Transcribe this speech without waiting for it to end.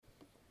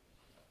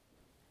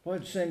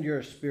Lord, send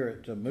your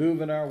Spirit to move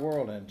in our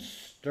world and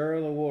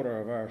stir the water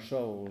of our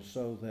souls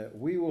so that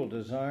we will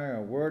desire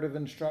a word of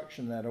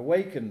instruction that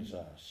awakens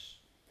us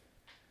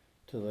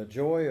to the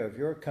joy of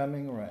your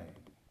coming reign.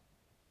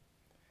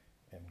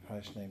 In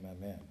Christ's name,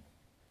 amen.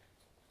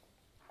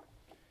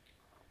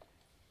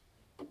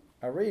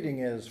 Our reading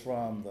is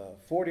from the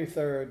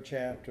 43rd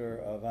chapter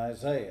of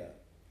Isaiah.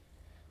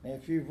 And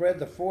if you've read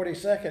the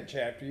 42nd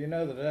chapter, you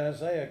know that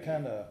Isaiah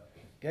kind of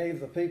gave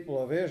the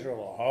people of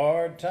Israel a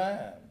hard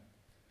time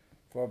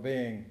for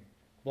being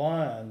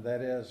blind,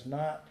 that is,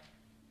 not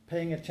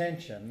paying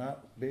attention,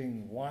 not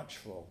being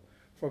watchful,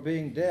 for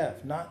being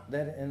deaf, not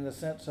that in the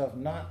sense of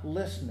not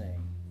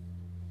listening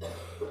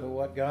to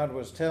what God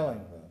was telling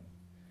them.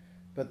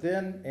 But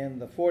then in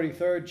the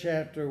 43rd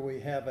chapter,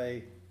 we have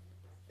a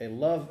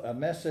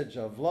message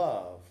of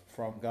love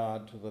from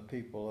God to the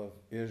people of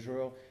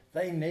Israel.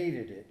 They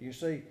needed it. You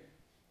see,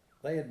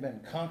 they had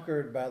been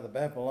conquered by the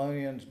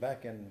Babylonians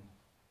back in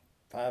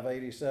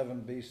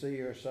 587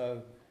 BC or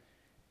so.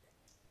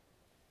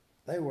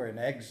 They were in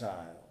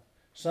exile.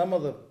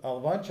 A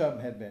bunch of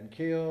them had been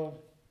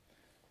killed.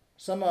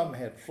 Some of them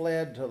had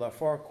fled to the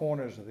far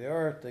corners of the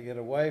earth to get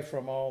away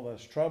from all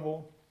this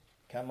trouble,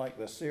 kind of like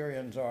the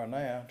Syrians are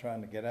now,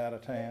 trying to get out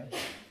of town.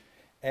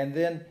 And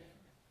then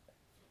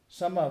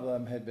some of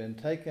them had been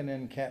taken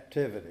in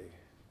captivity.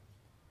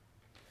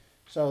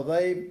 So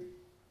they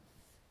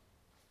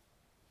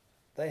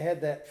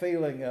had that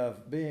feeling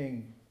of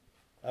being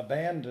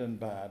abandoned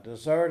by,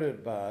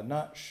 deserted by,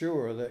 not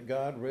sure that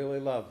God really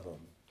loved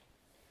them.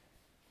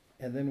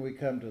 And then we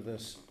come to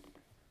this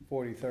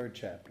 43rd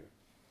chapter.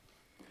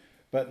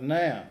 But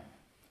now,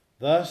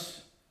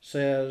 thus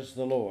says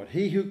the Lord,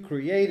 He who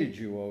created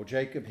you, O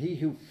Jacob, He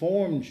who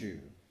formed you,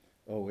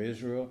 O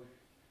Israel,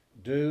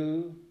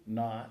 do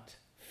not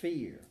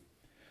fear.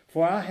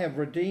 For I have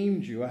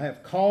redeemed you, I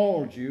have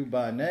called you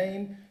by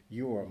name,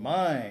 you are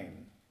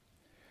mine.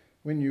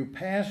 When you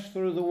pass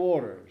through the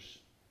waters,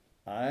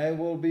 I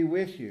will be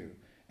with you,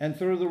 and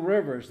through the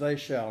rivers they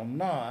shall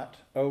not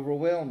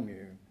overwhelm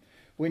you.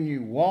 When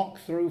you walk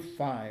through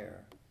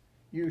fire,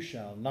 you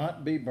shall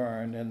not be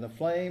burned, and the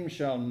flame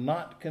shall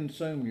not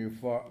consume you.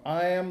 For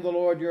I am the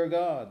Lord your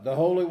God, the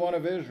Holy One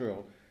of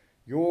Israel,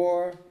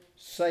 your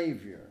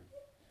Savior.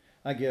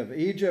 I give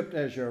Egypt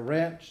as your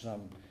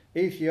ransom,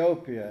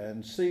 Ethiopia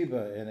and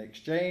Seba in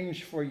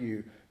exchange for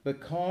you,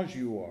 because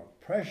you are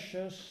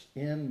precious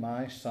in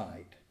my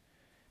sight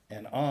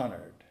and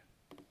honored,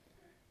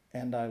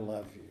 and I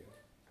love you.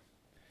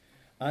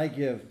 I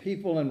give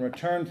people in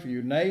return for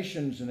you,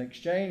 nations in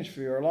exchange for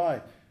your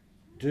life.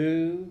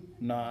 Do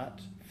not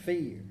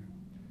fear,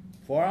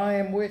 for I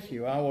am with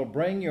you. I will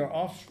bring your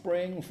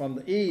offspring from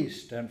the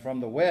east, and from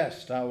the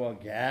west I will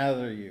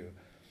gather you.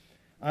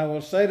 I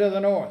will say to the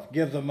north,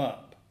 give them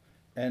up,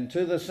 and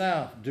to the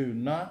south, do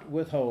not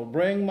withhold.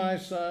 Bring my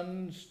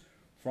sons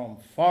from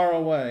far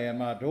away, and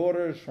my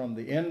daughters from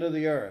the end of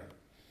the earth.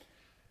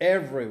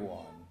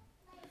 Everyone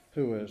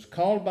who is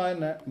called by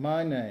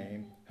my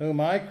name, whom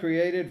I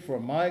created for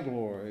my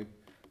glory,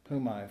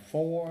 whom I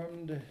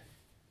formed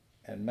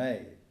and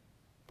made.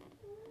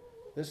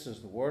 This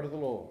is the word of the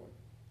Lord.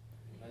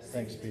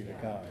 Thanks be to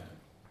God.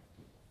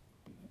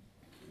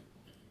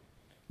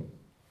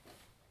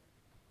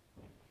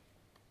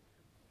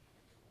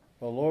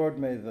 O Lord,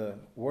 may the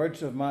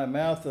words of my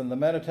mouth and the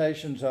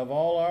meditations of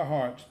all our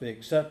hearts be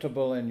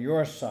acceptable in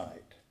your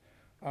sight,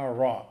 our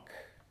rock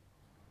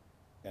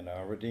and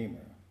our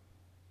Redeemer.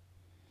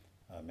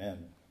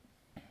 Amen.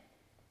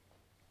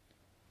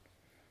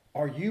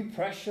 Are you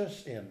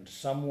precious in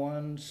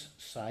someone's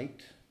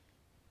sight?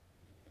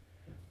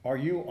 Are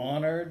you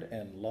honored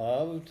and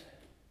loved?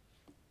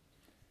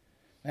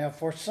 Now,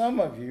 for some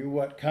of you,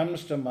 what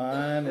comes to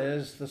mind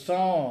is the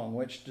song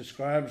which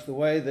describes the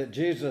way that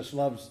Jesus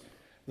loves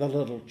the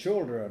little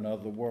children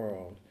of the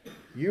world.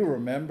 You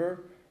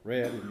remember,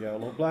 red and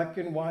yellow, black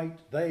and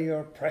white, they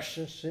are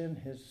precious in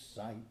his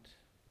sight.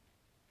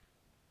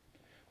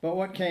 But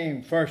what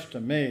came first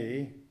to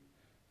me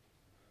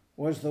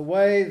was the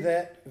way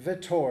that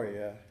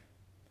Victoria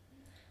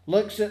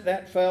looks at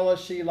that fella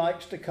she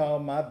likes to call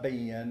my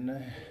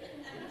Ben.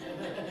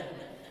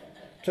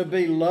 To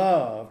be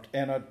loved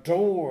and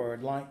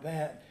adored like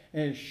that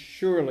is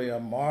surely a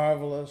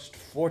marvelous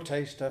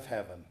foretaste of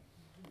heaven.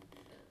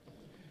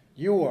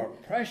 You are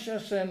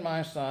precious in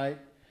my sight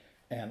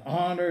and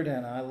honored,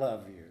 and I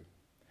love you.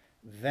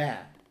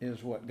 That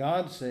is what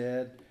God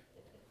said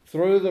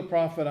through the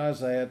prophet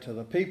Isaiah to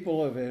the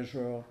people of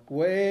Israel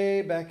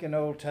way back in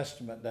Old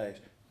Testament days,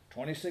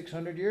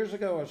 2,600 years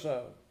ago or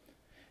so,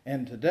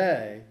 and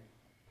today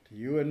to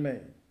you and me.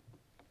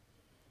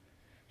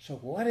 So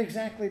what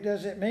exactly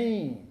does it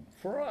mean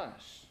for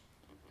us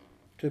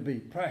to be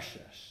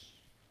precious,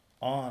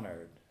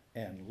 honored,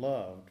 and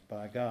loved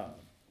by God?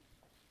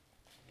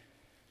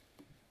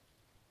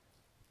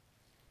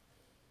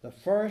 The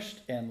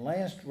first and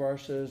last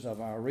verses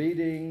of our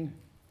reading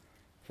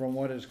form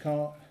what is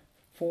called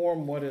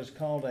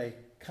a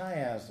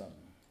chiasm.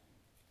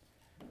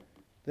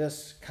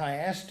 This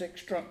chiastic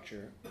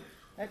structure,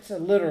 that's a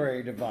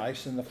literary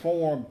device in the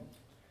form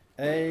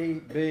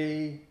A,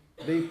 B,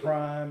 B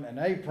prime, and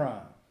A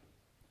prime.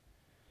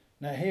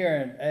 Now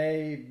hearing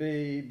A,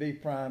 B, B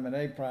prime, and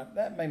A prime,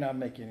 that may not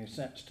make any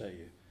sense to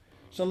you.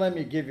 So let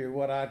me give you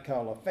what I'd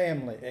call a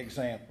family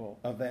example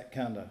of that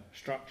kind of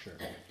structure.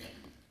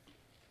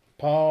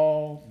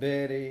 Paul,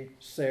 Betty,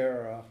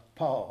 Sarah,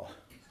 Paul.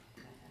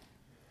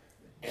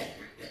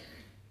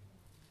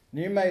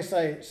 You may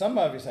say, some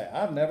of you say,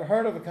 I've never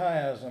heard of a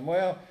chiasm.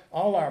 Well,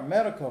 all our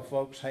medical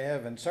folks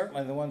have, and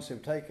certainly the ones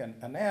who've taken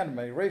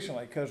anatomy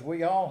recently, because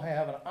we all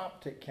have an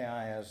optic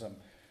chiasm.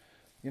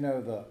 You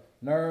know, the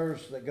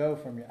nerves that go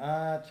from your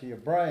eye to your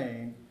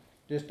brain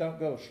just don't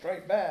go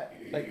straight back.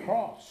 They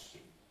cross.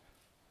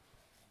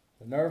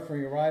 The nerve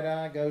from your right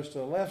eye goes to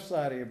the left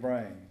side of your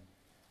brain,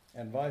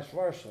 and vice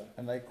versa,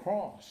 and they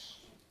cross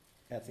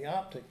at the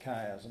optic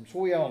chiasm. So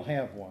we all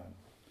have one.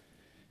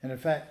 And in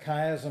fact,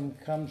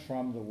 chiasm comes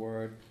from the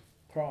word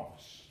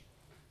cross.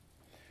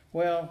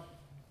 Well,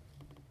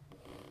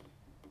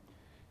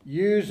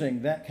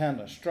 using that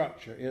kind of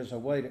structure is a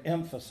way to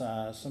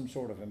emphasize some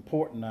sort of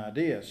important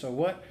idea. So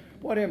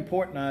what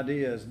important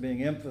idea is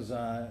being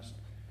emphasized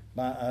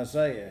by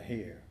Isaiah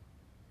here?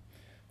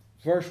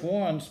 Verse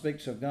 1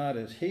 speaks of God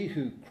as He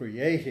who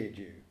created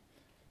you.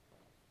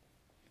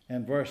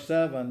 And verse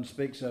 7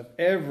 speaks of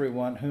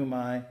everyone whom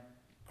I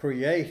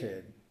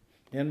created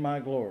in my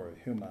glory,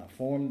 whom I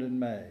formed and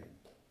made.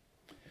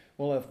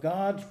 Well, if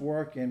God's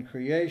work in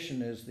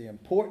creation is the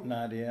important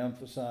idea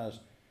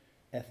emphasized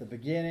at the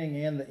beginning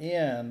and the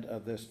end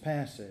of this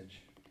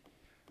passage,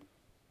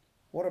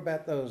 what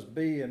about those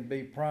B and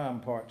B prime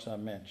parts I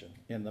mentioned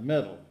in the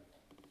middle?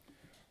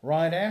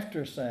 Right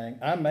after saying,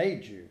 I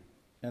made you,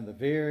 in the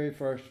very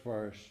first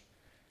verse,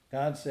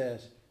 God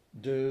says,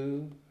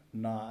 do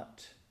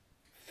not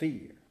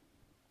fear.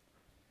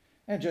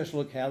 And just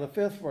look how the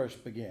fifth verse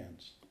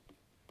begins.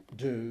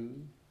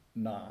 Do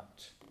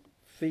not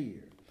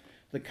fear.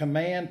 The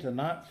command to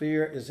not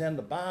fear is in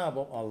the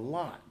Bible a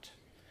lot.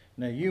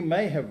 Now, you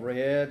may have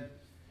read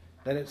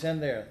that it's in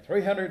there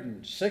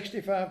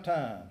 365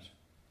 times,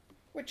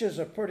 which is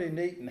a pretty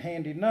neat and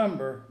handy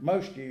number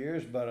most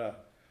years,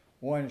 but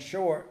one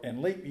short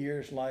in leap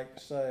years like,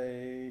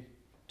 say,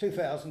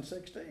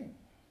 2016.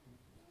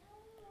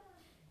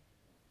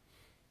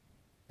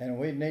 And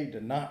we need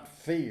to not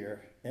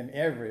fear in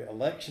every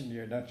election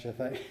year, don't you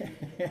think?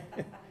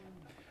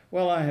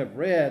 Well, I have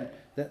read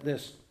that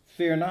this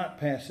fear not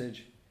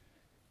passage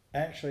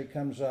actually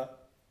comes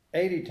up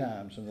 80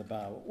 times in the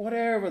Bible.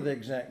 Whatever the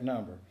exact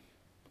number,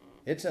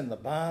 it's in the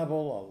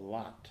Bible a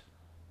lot.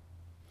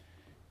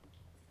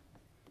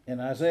 In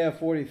Isaiah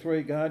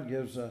 43, God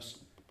gives us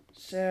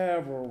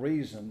several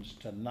reasons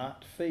to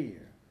not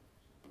fear.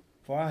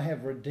 For I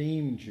have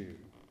redeemed you.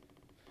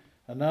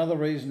 Another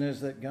reason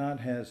is that God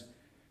has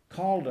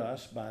called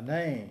us by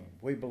name.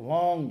 We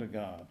belong to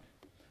God.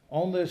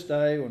 On this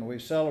day, when we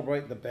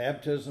celebrate the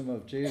baptism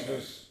of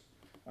Jesus,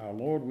 our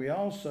Lord, we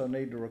also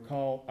need to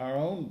recall our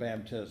own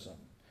baptism.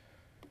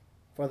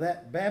 For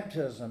that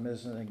baptism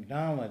is an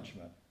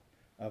acknowledgement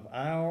of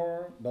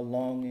our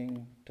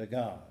belonging to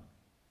God.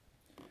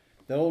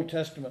 The Old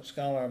Testament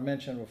scholar I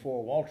mentioned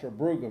before, Walter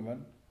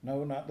Brueggemann,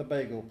 no, not the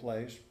bagel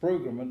place,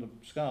 Brueggemann, the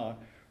scholar,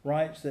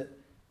 writes that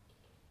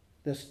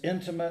this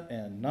intimate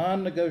and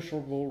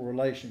non-negotiable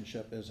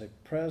relationship is a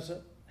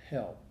present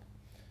help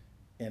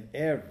in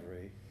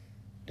every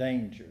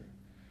danger.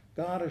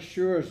 God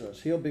assures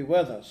us He'll be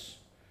with us.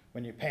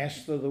 When you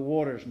pass through the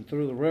waters and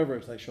through the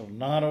rivers, they shall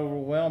not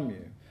overwhelm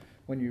you.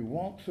 When you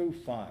walk through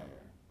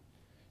fire,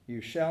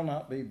 you shall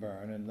not be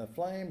burned, and the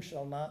flame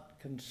shall not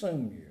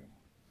consume you.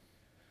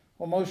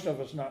 Well, most of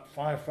us not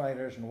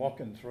firefighters and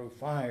walking through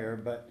fire,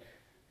 but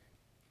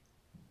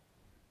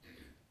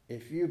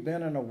if you've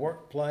been in a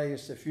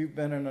workplace, if you've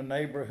been in a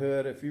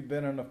neighborhood, if you've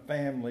been in a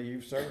family,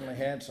 you've certainly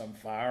had some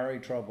fiery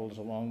troubles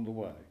along the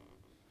way.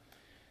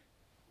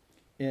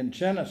 In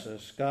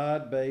Genesis,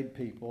 God bade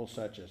people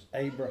such as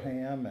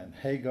Abraham and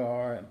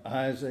Hagar and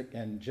Isaac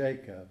and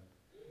Jacob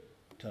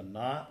to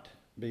not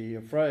be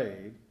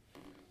afraid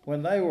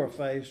when they were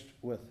faced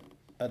with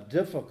a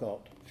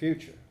difficult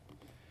future.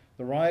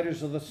 The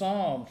writers of the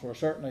Psalms were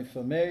certainly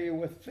familiar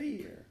with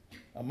fear,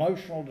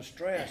 emotional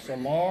distress,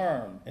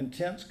 alarm,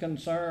 intense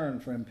concern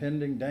for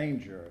impending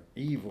danger,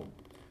 evil.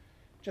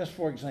 Just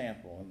for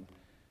example,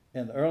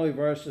 in the early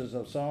verses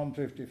of Psalm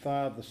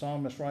 55, the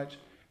psalmist writes,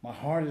 my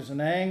heart is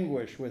in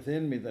anguish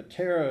within me. The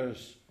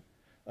terrors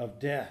of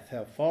death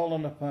have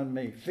fallen upon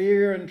me.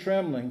 Fear and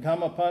trembling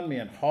come upon me,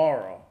 and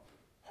horror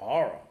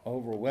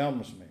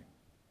overwhelms me.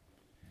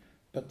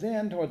 But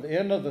then toward the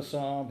end of the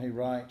psalm, he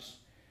writes,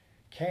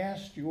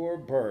 cast your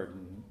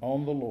burden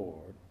on the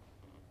Lord,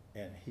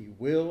 and He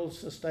will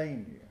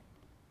sustain you.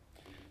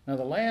 Now,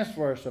 the last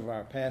verse of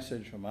our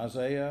passage from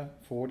Isaiah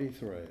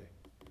 43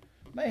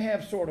 may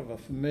have sort of a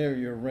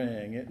familiar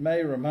ring. It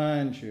may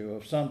remind you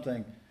of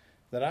something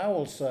that I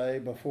will say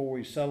before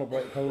we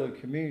celebrate Holy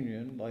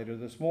Communion later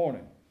this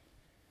morning.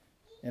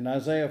 In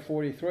Isaiah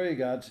 43,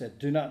 God said,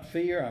 do not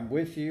fear, I'm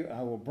with you.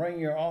 I will bring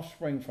your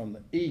offspring from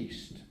the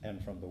east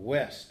and from the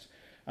west.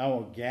 I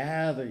will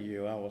gather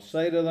you. I will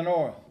say to the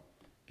north,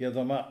 give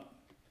them up.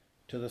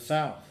 to the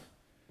south.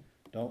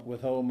 Don't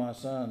withhold my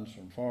sons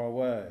from far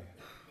away.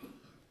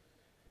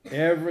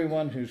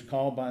 Everyone who's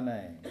called by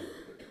name,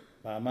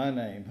 by my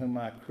name, whom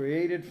I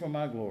created for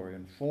my glory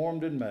and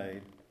formed and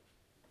made.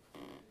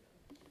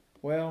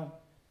 Well,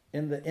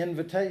 in the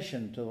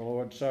invitation to the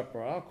Lord's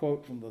Supper, I'll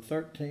quote from the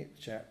 13th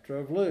chapter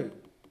of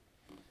Luke.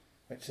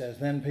 It says,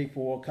 then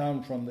people will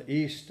come from the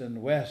east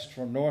and west,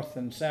 from north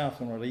and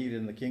south, and will eat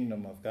in the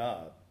kingdom of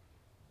God.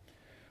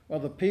 Well,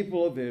 the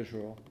people of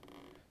Israel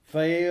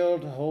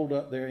failed to hold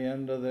up their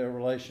end of their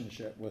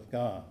relationship with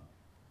God.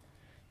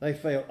 They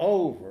failed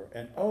over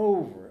and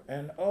over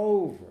and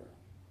over.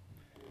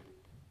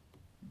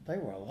 They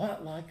were a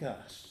lot like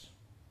us.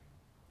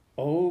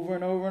 Over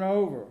and over and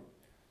over.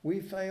 We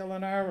fail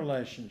in our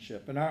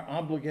relationship, in our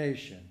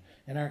obligation,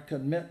 in our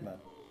commitment,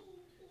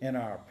 in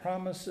our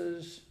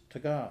promises to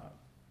God.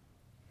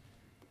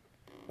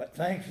 But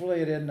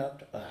thankfully it isn't up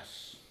to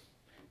us.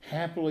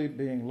 Happily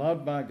being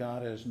loved by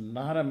God is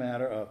not a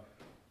matter of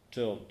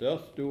till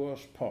death do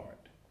us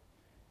part.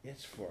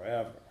 It's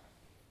forever.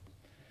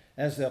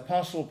 As the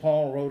Apostle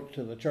Paul wrote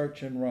to the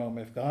church in Rome,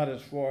 if God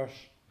is for us,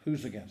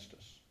 who's against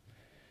us?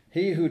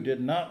 He who did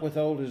not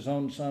withhold his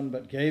own son,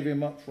 but gave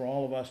him up for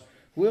all of us,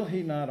 will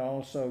he not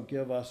also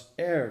give us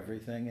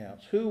everything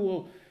else?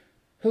 Who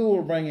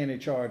will bring any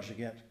charge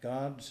against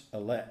God's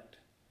elect?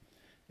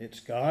 It's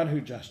God who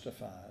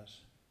justifies.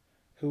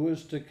 Who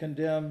is to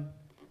condemn?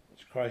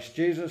 It's Christ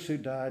Jesus who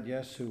died,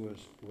 yes, who was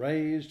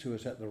raised, who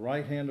is at the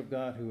right hand of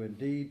God, who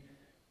indeed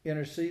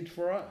intercedes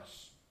for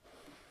us.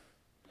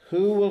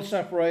 Who will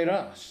separate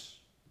us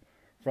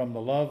from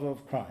the love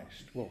of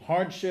Christ? Will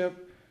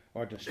hardship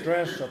or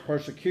distress or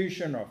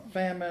persecution or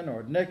famine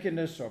or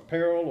nakedness or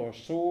peril or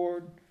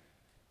sword?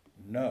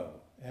 No.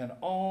 In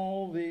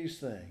all these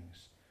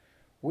things,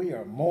 we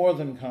are more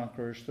than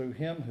conquerors through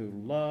him who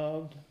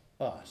loved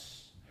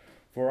us.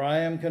 For I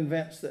am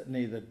convinced that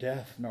neither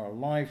death, nor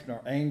life,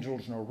 nor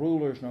angels, nor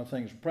rulers, nor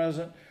things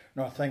present,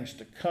 nor things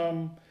to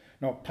come,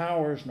 nor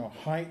powers, nor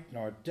height,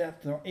 nor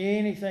depth, nor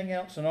anything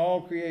else in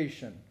all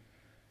creation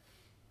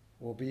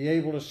will be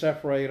able to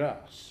separate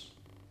us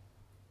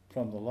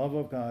from the love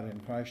of God in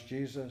Christ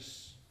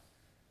Jesus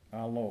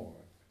our Lord.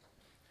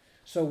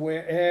 So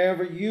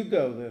wherever you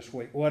go this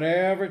week,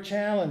 whatever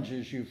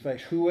challenges you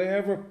face,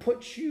 whoever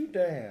puts you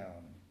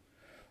down,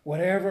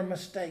 whatever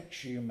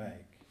mistakes you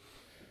make,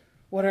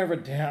 whatever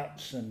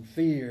doubts and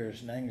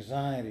fears and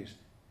anxieties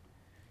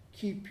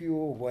keep you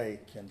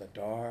awake in the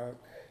dark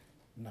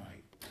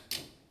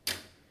night,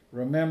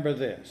 remember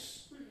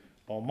this.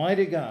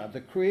 Almighty God, the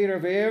creator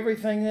of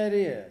everything that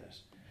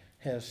is,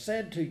 has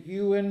said to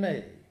you and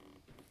me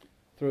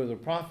through the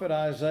prophet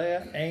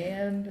Isaiah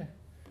and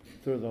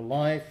through the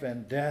life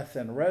and death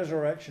and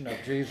resurrection of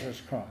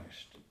Jesus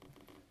Christ,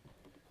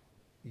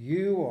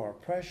 you are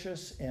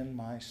precious in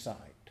my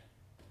sight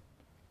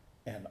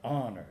and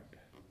honored,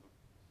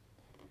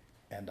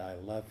 and I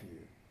love you.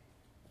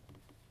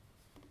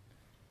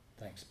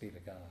 Thanks be to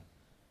God.